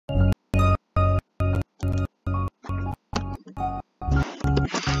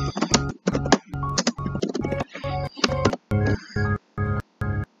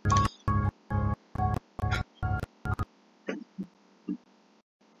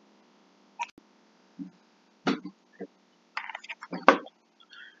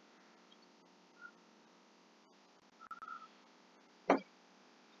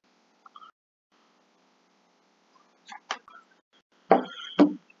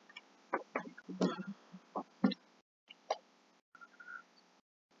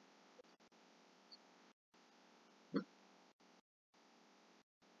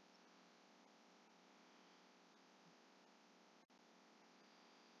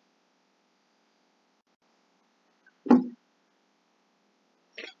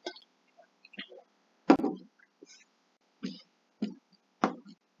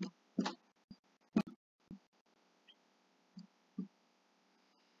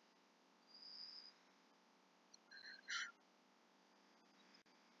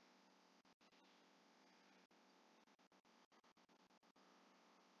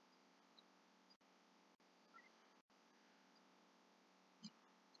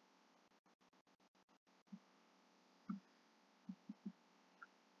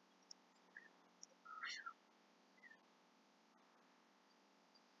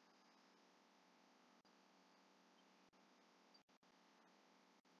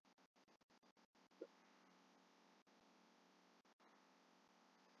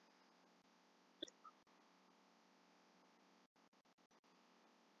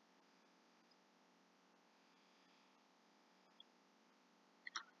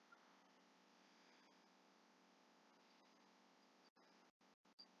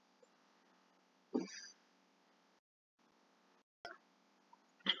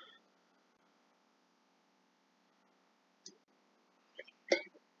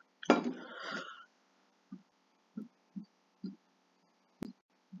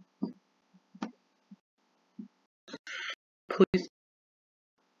Please,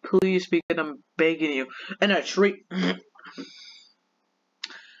 please be good. I'm begging you. And a tree.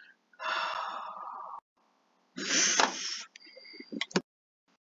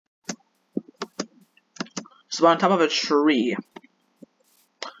 So on top of a tree.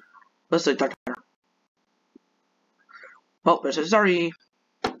 Let's see, dark. Oh, this is already.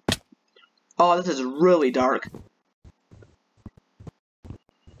 Oh, this is really dark.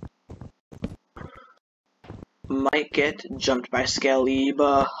 Might get jumped by Skelly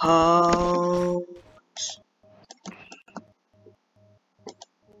Bones.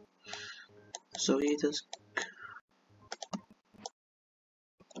 So he just.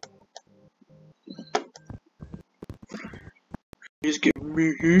 Please give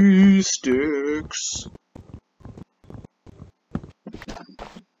me sticks.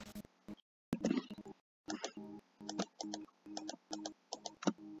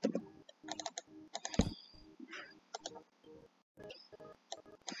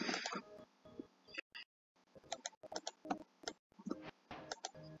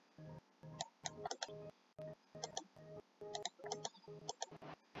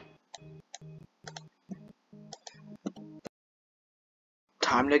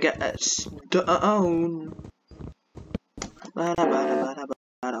 Time to get a stone. Bada.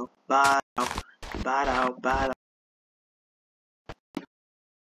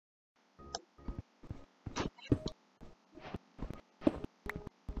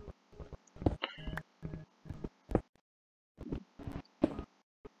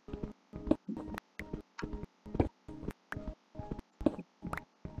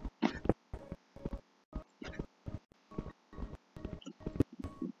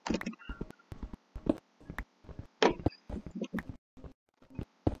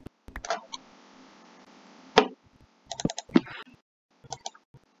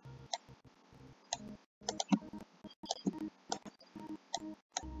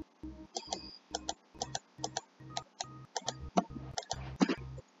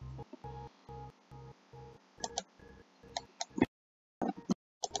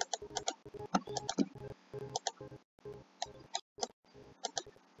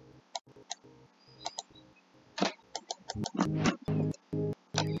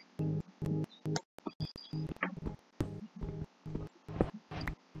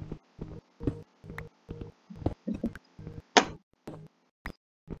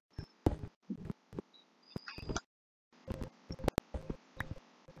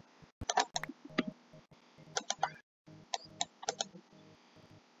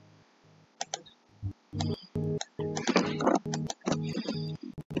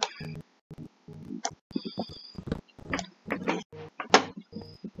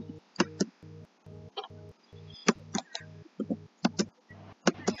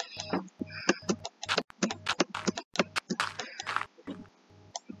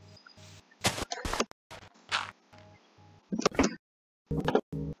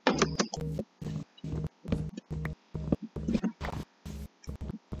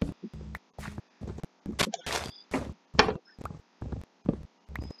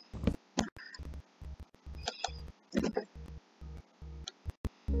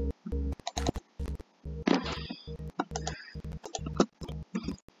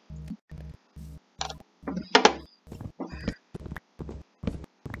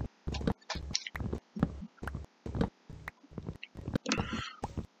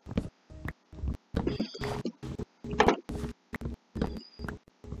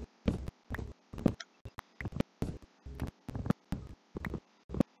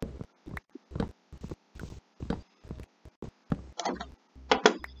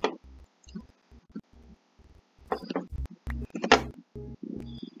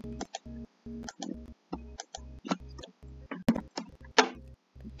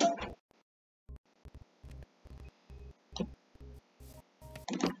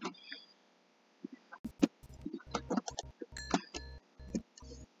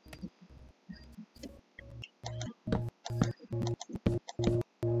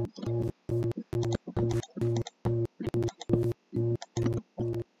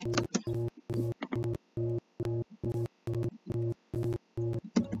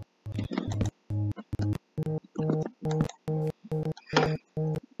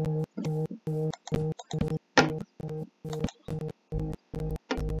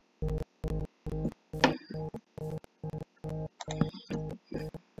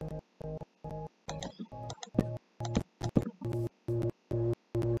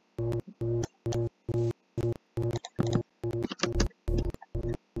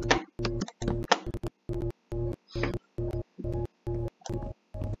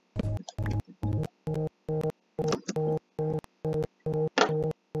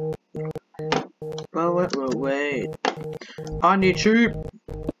 I need sheep.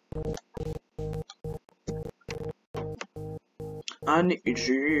 I need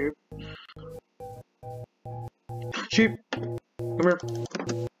sheep. Sheep, come here.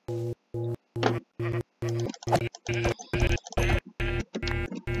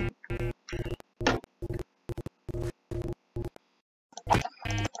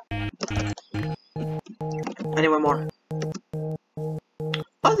 I need one more.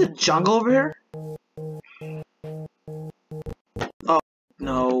 Oh, the jungle over here? Oh,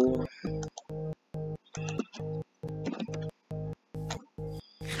 no.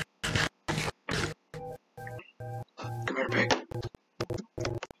 Come here, pig.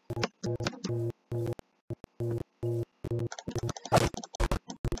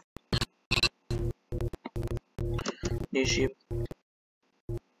 Need sheep.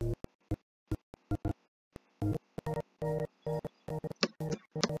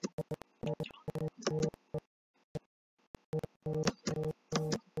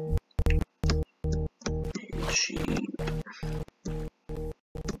 Sheep.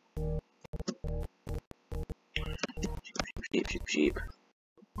 Sheep.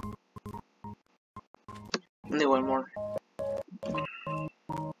 I need one more.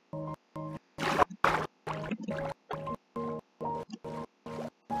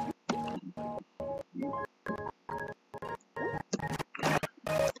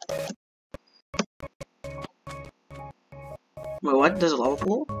 Wait, what? There's a lava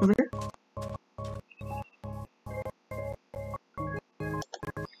pool over here?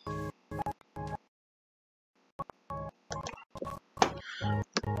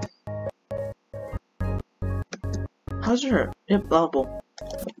 How's there? Yep, lava pool.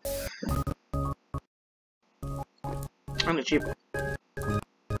 I'm gonna cheap.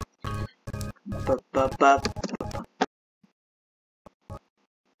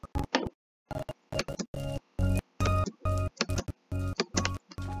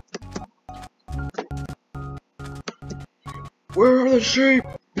 Where are the sheep?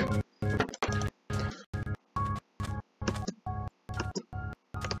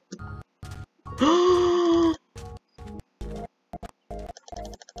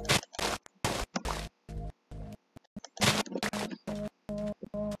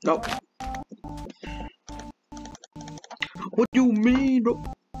 Nope. What do you mean, bro?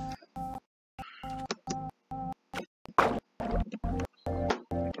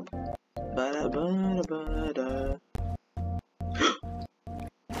 Bada bada bada.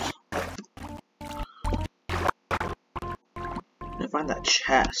 I find that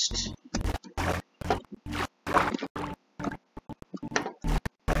chest.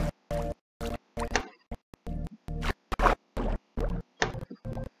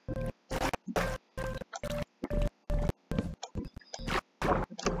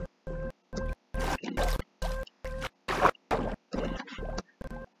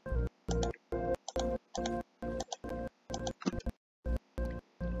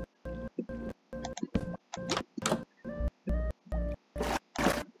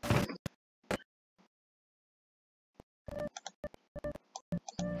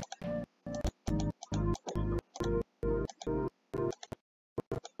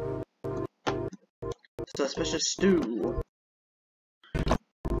 Suspicious stew.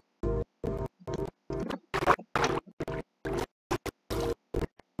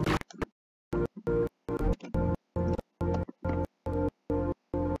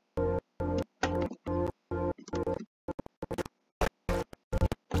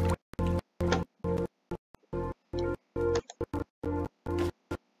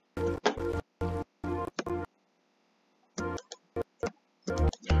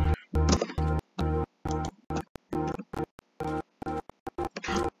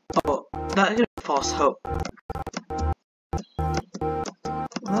 Oh, that is false hope.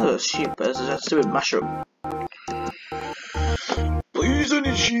 Not a sheep, but it's a stupid mushroom. Please, I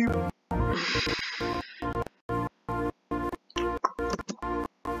need sheep.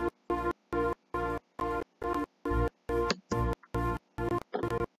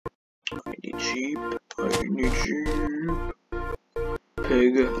 I need sheep. I need sheep.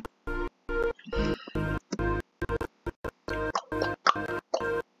 Pig.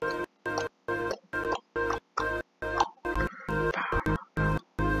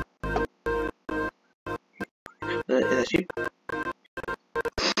 Is that sheep?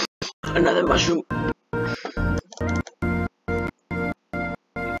 Another mushroom.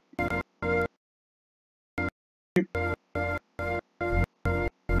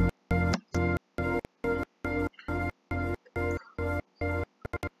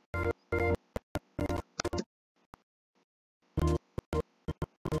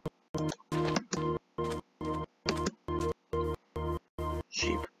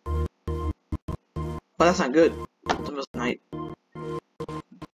 Sheep. Well, that's not good. It's almost night.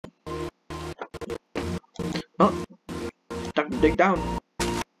 Oh, time to dig down.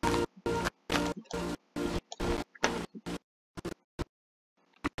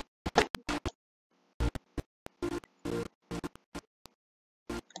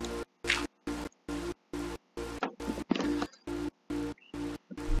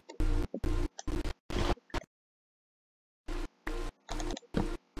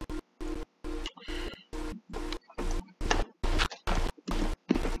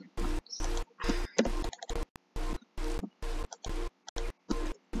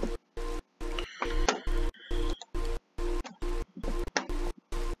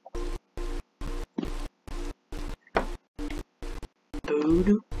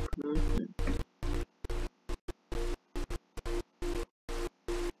 Doo-doo.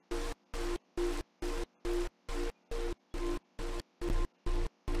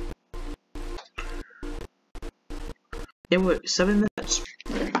 It was 7 minutes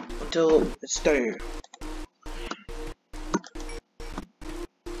until it's done.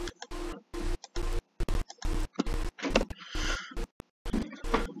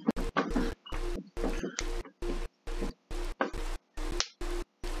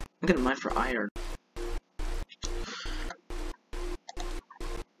 I'm gonna mine for iron.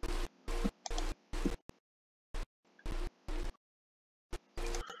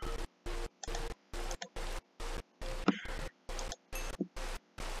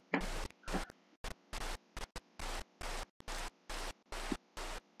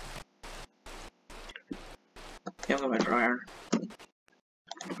 Yeah, I'm gonna mine for iron. I'm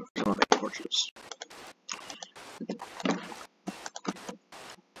gonna make torches.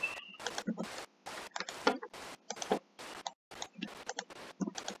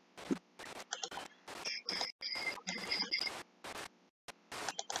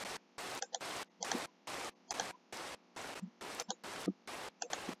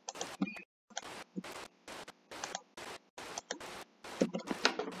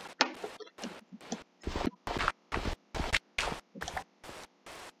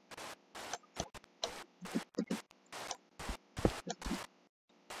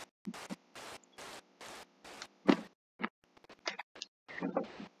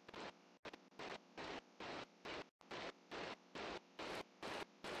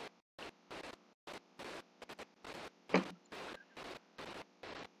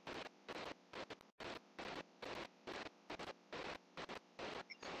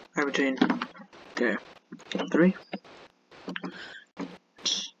 Right between, okay, 3.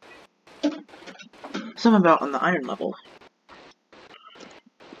 Something about on the iron level.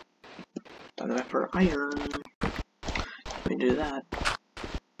 Time to mine for iron. Let me do that.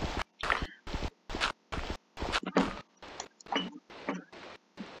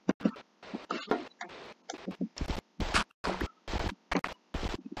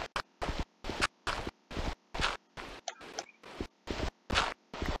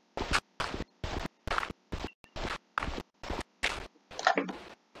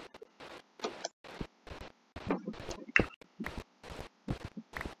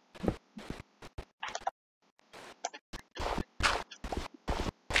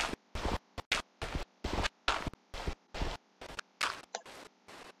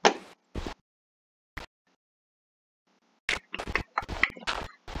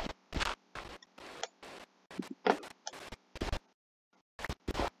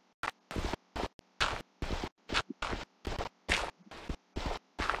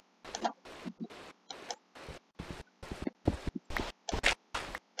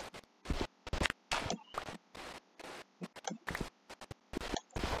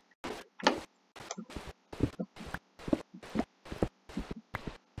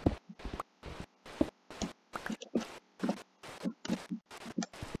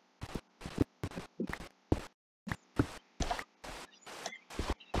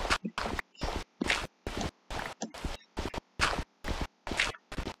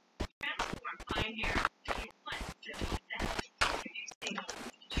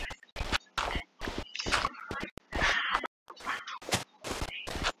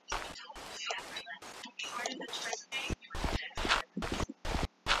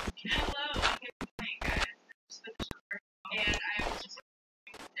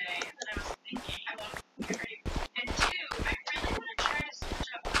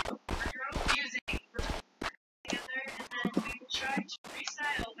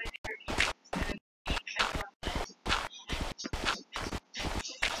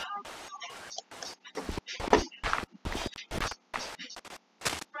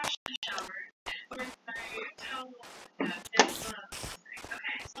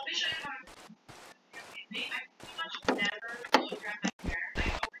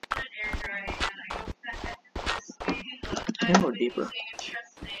 him or deeper?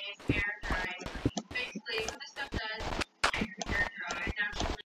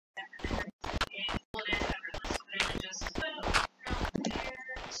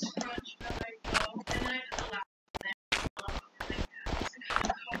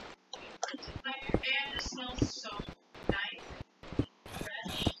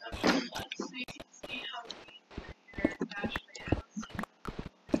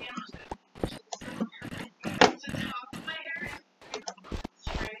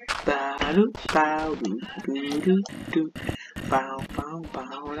 Bow bow doo doo doo doo. Bow bow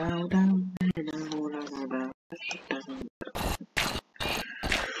bow dow down down down.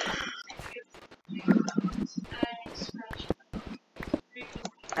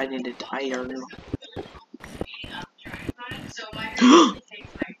 I need a tire.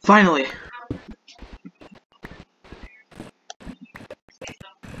 Finally!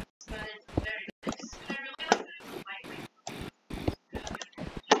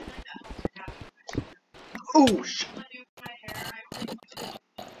 Oh shit!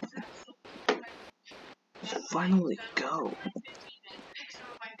 Finally go!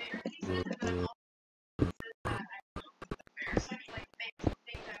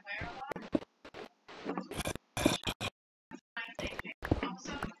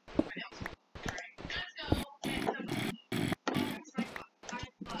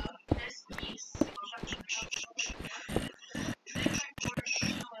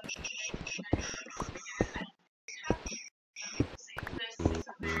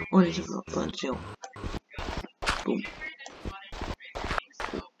 What is it about Bunchill? Boom.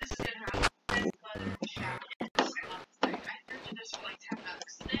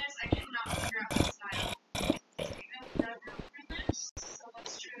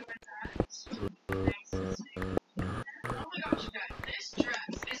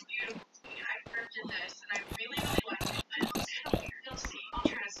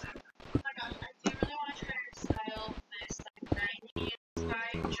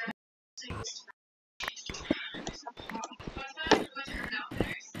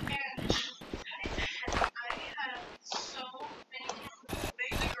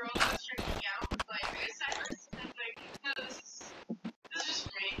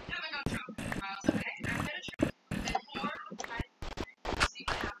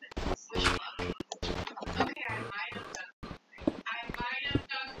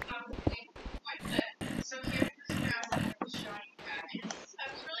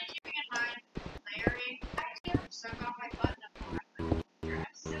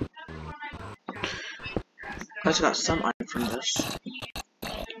 I just got some iron from this.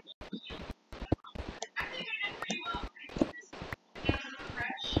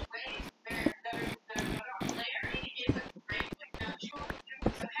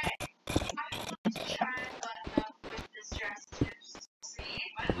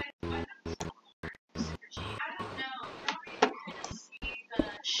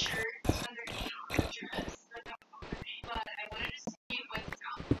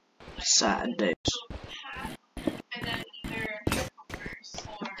 Sad days.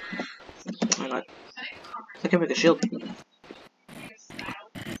 I can make a shield.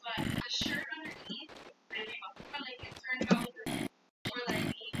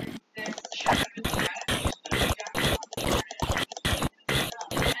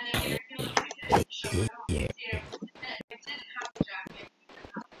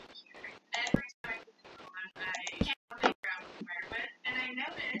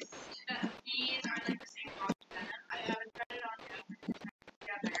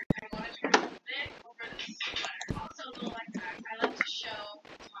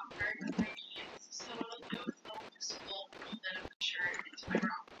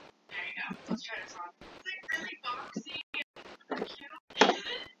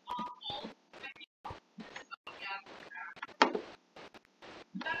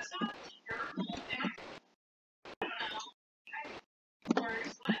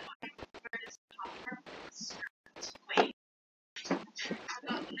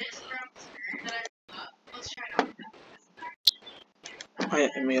 I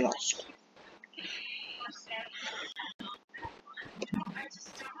am lost.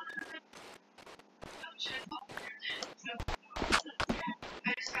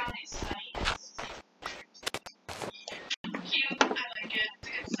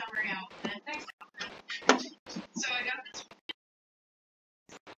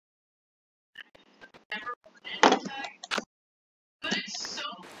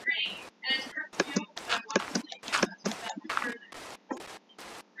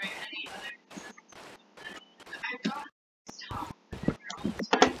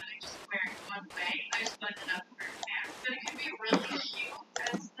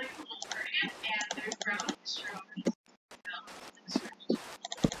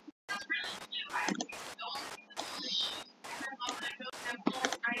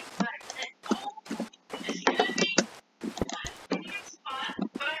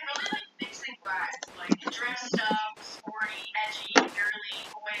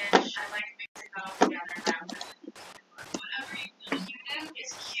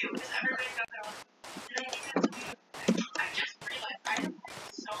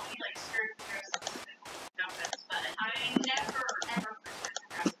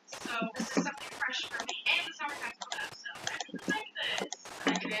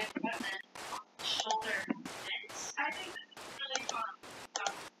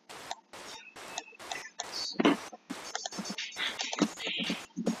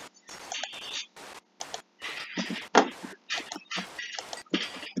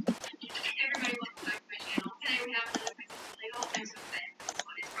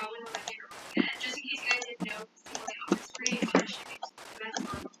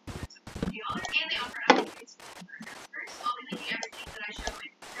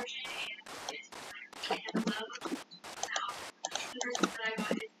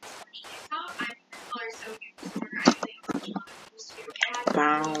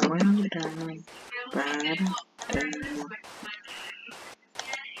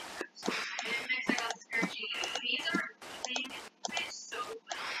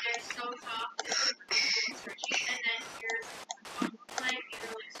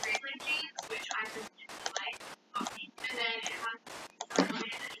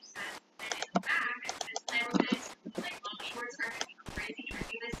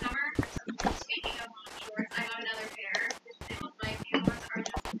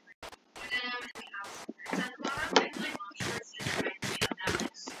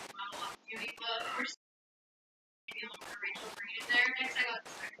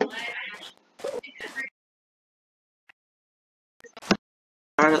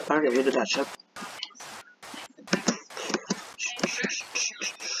 I'll get rid of that ship.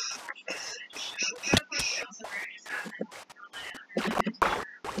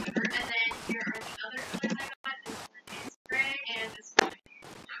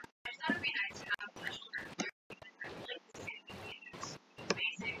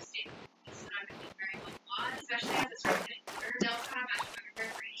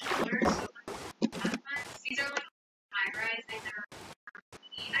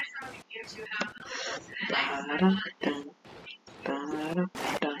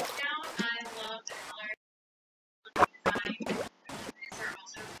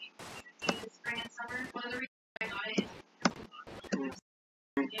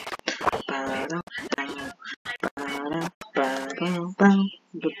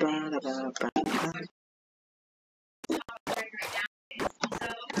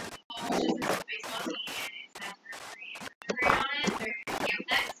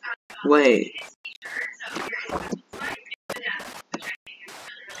 Wait.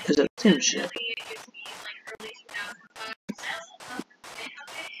 Is it the same shit?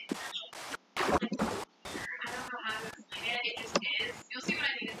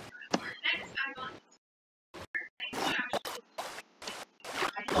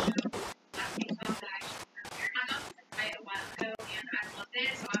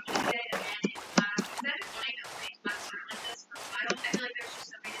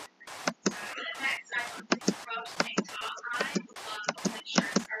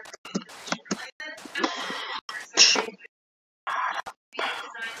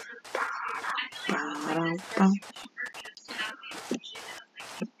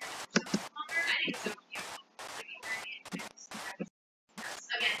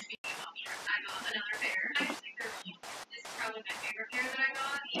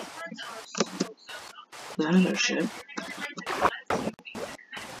 Another ship.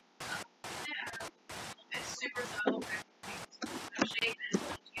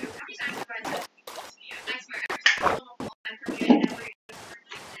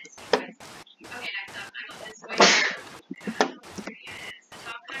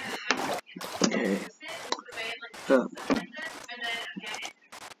 Okay. Go.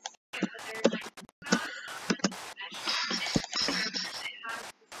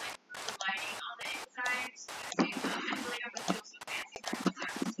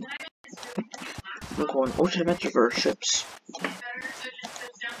 I'm going ultimate reverse ships.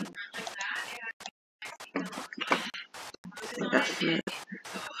 Definite.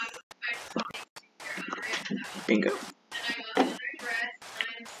 Bingo.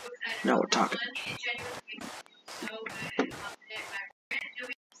 Now we're talking.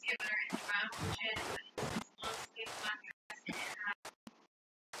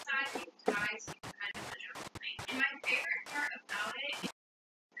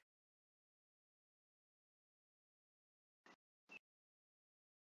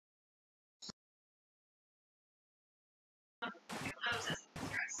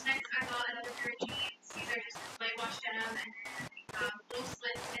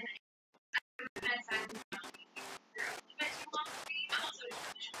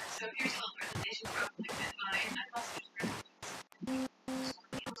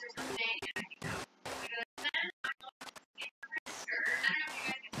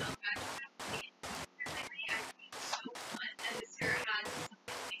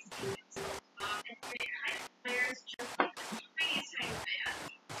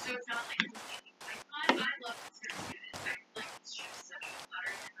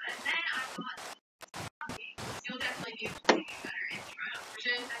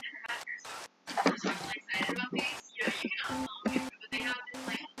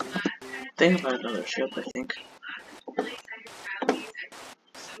 Think about another ship, I think.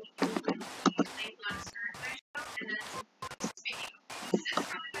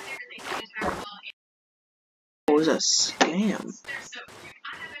 What was a scam?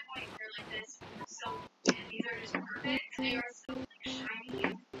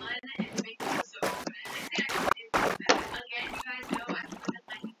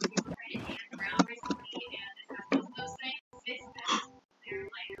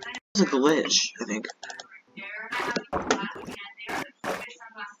 glitch, I think.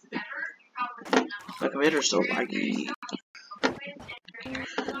 My computer's so laggy.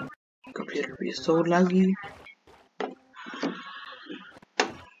 Computer is so laggy.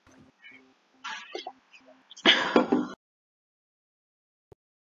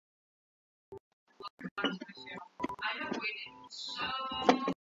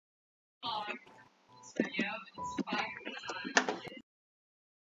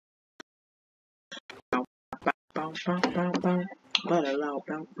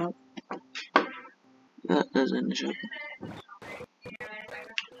 That doesn't show.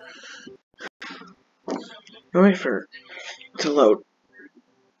 Wait for it to load.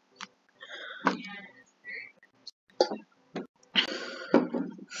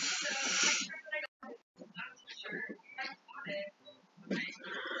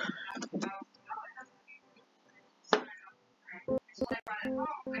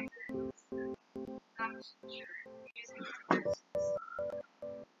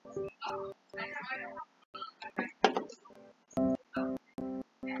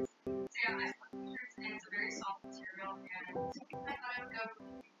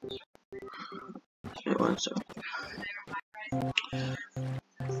 Wait one second.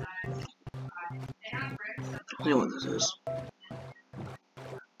 I know what this is.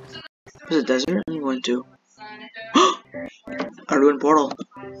 This is a desert. I'm going to. I ruined portal.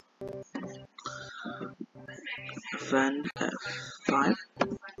 Fan F5.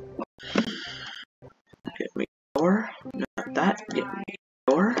 Get me door. Not that. Get me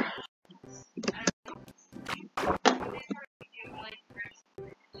door.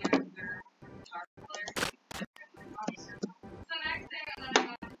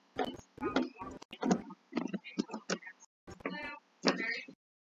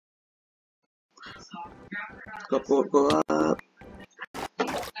 Go up.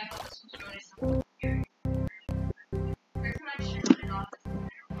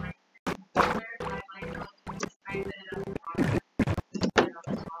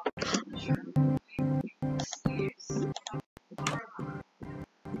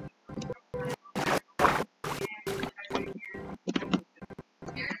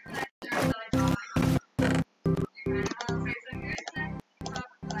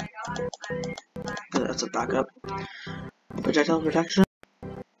 That's a backup. Projectile protection.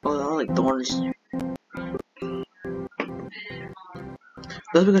 Oh, they're all like thorns.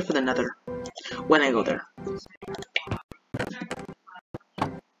 Those will be good for the nether. When I go there.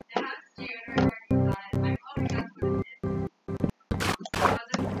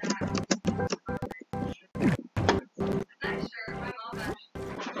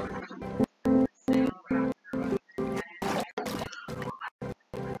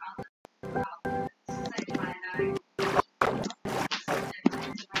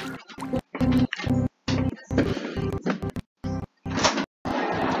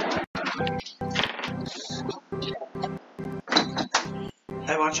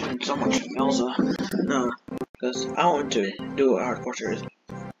 I'm watching so much Elsa. No, because I want to do a hardcore series.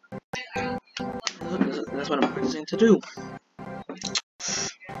 That's what I'm practicing to do.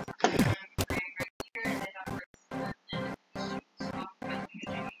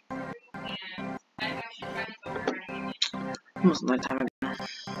 Almost nighttime again.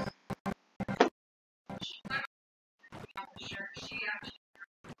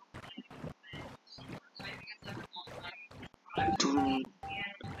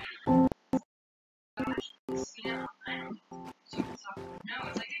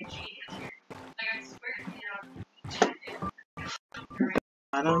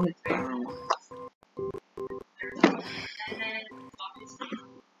 I don't know.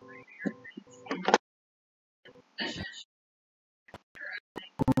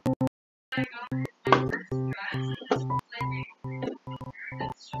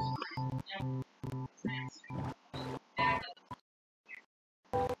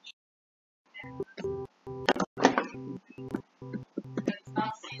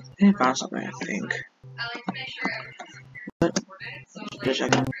 I found something, I think. But, just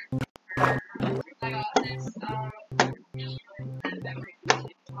check it.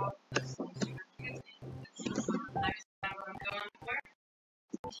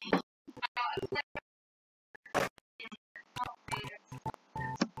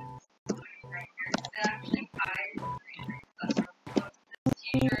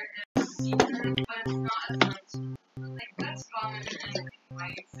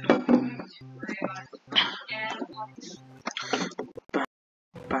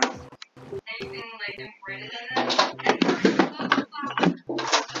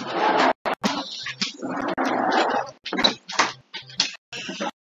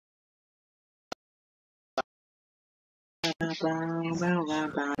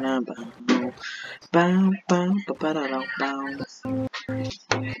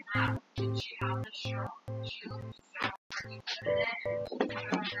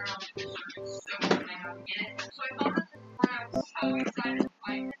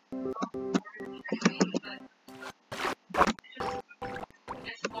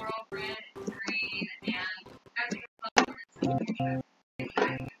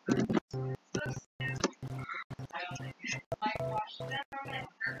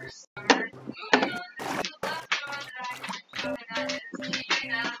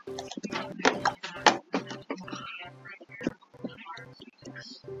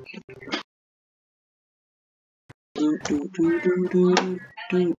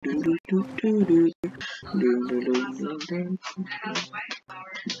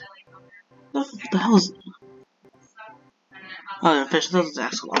 What the hell is... Oh, yeah, fish, that was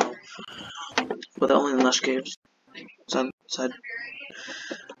Axolotl. But only in lush caves. Side.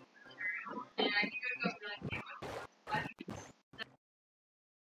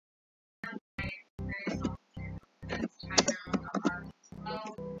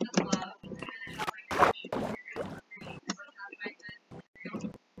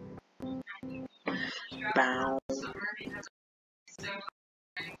 Bow.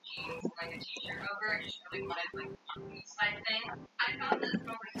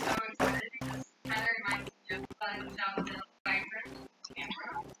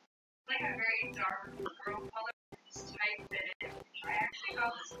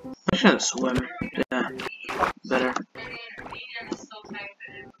 I shouldn't swim. Yeah, better.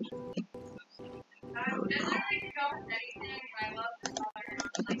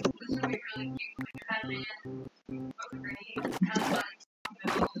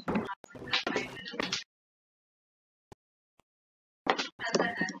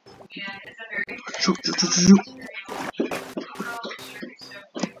 Shoot, shoot, shoot, shoot.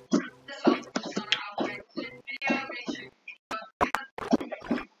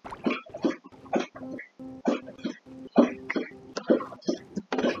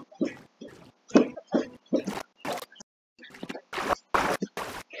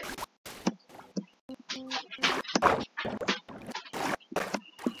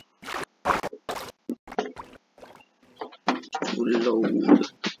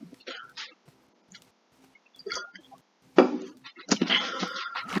 Load.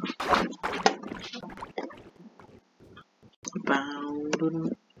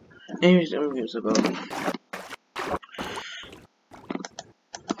 Bound. Anyways, everything's about.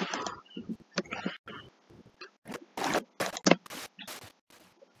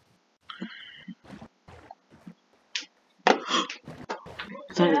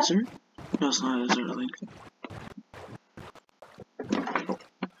 Is that a desert? No, it's not a desert, I think.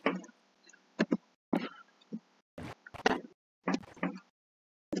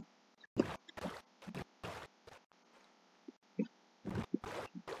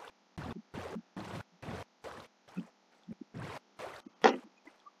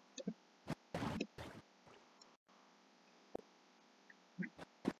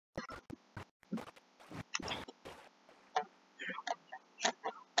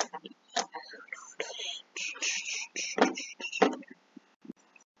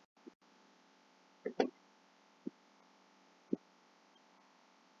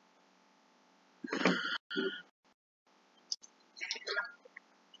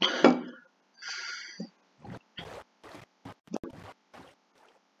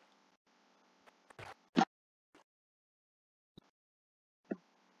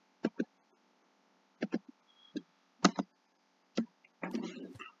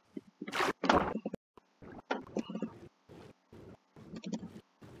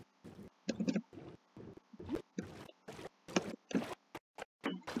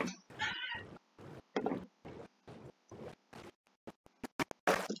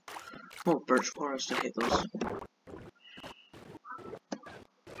 Oh, birch forest, I hate those.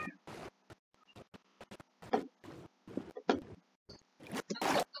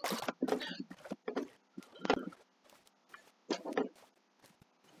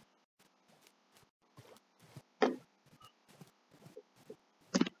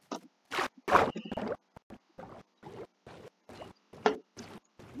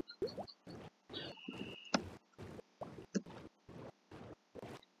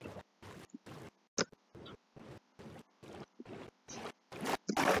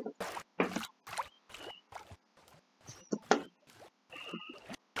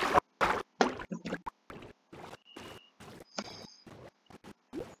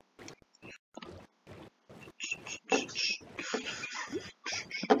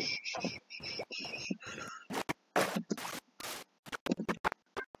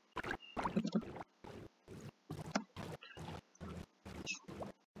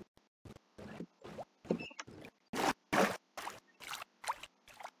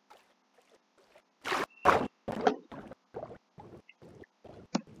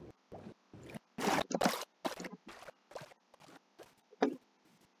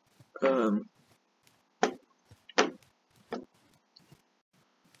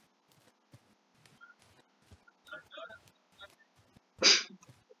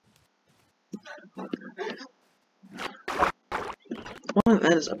 want to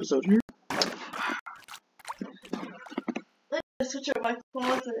end this episode here. Let's switch up my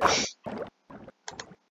closet.